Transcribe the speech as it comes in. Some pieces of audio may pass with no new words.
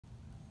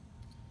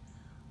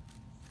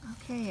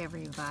Okay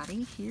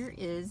everybody, here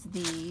is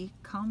the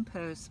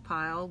compost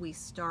pile we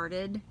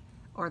started,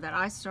 or that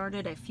I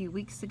started a few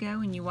weeks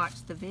ago, and you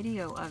watched the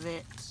video of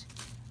it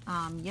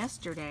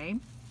yesterday.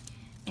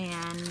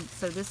 And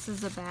so this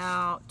is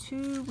about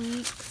 2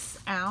 weeks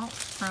out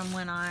from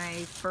when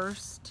I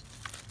first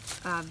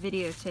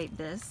videotaped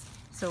this.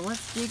 So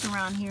let's dig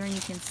around here and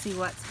you can see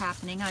what's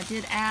happening. I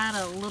did add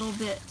a little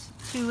bit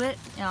to it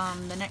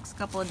the next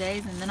couple of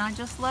days, and then I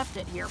just left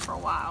it here for a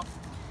while.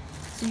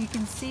 So you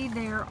can see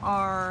there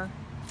are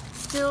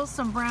still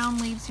some brown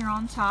leaves here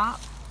on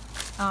top,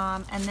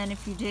 and then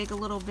if you dig a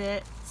little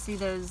bit, see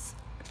those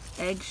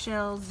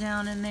eggshells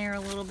down in there a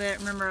little bit.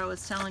 Remember I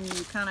was telling you,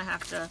 you kind of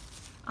have to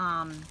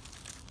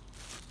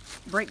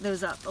break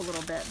those up a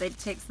little bit. It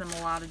takes them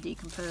a while to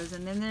decompose,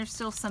 and then there's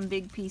still some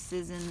big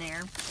pieces in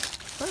there.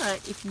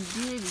 But if you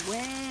dig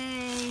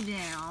way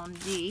down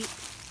deep,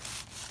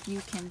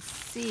 you can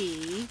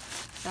see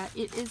that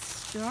it is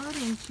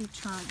starting to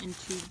turn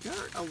into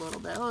dirt a little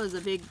bit. Oh, there's a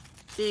big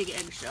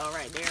eggshell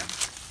right there.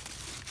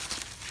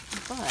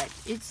 But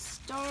it's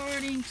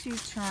starting to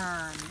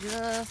turn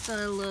just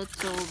a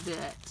little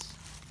bit.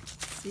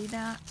 See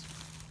that?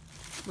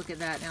 Look at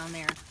that down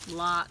there.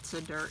 Lots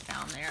of dirt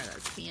down there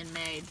that's being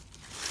made.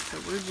 So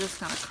we're just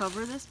going to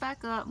cover this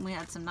back up. And we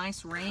had some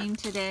nice rain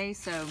today,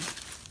 so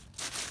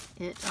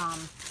it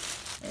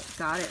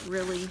got it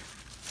really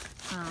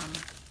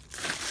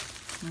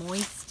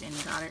moist and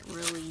got it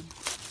really,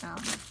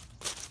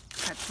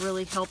 that's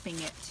really helping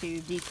it to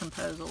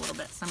decompose a little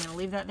bit. So I'm going to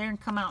leave that there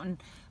and come out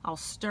and I'll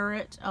stir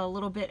it a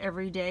little bit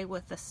every day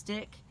with a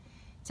stick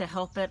to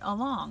help it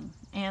along.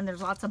 And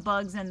there's lots of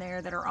bugs in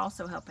there that are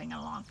also helping it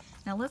along.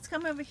 Now let's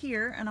come over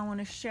here and I want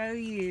to show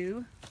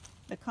you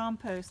the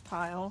compost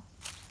pile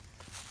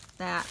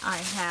that I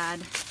had.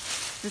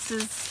 This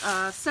is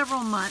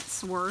several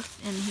months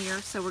worth in here,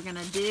 so we're going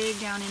to dig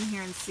down in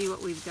here and see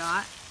what we've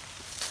got.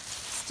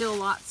 Still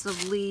lots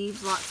of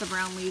leaves, lots of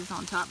brown leaves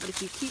on top, but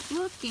if you keep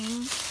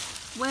looking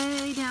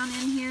way down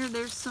in here,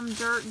 there's some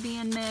dirt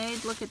being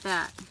made. Look at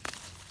that.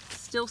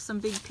 Still some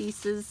big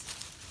pieces.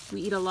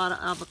 We eat a lot of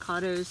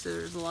avocados, so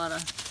there's a lot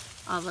of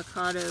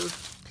avocado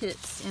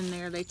pits in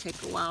there. They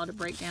take a while to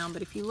break down,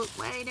 but if you look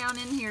way down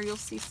in here, you'll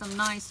see some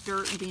nice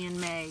dirt being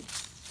made.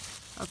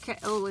 Okay,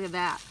 oh, look at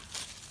that.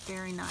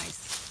 Very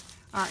nice.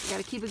 All right, got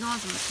to keep it going,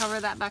 so I'm going to cover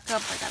that back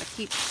up. I got to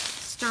keep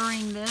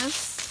stirring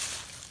this.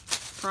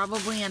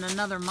 Probably in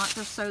another month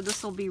or so,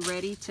 this will be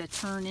ready to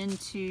turn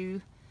into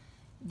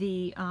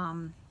the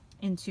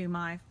into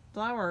my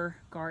flower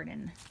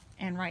garden.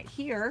 And right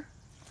here,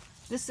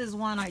 this is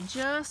one I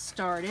just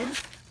started.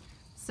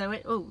 So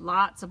it, oh,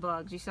 lots of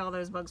bugs. You see all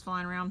those bugs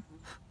flying around?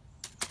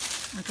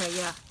 Okay,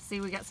 yeah. See,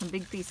 we got some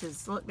big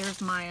pieces. Look,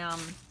 there's my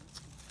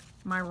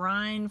my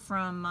rind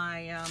from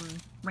my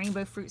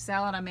rainbow fruit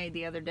salad I made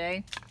the other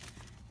day.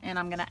 And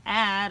I'm gonna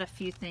add a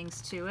few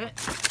things to it.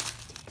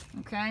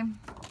 Okay.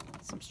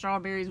 Some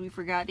strawberries we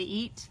forgot to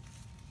eat,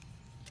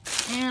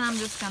 and I'm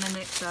just going to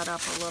mix that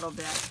up a little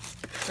bit.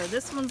 So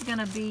this one's going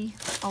to be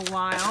a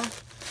while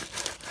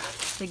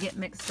to get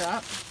mixed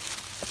up.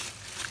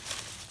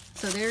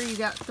 So there you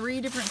got 3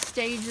 different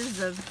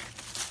stages of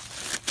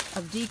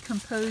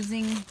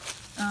decomposing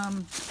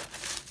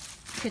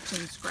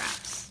kitchen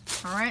scraps.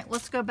 All right,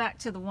 let's go back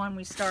to the one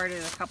we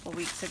started a couple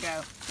weeks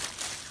ago.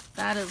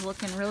 That is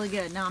looking really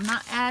good. Now I'm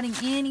not adding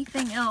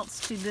anything else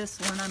to this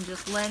one. I'm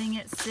just letting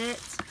it sit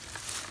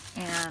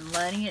and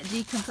letting it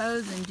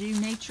decompose and do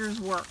nature's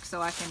work,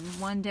 so I can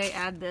one day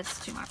add this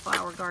to my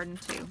flower garden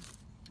too.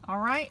 All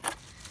right,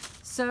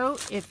 so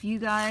if you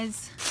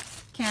guys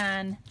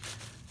can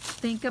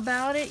think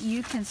about it,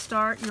 you can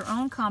start your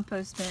own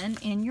compost bin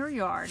in your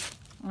yard,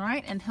 all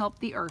right, and help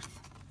the earth.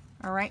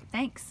 All right,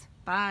 thanks.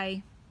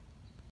 Bye.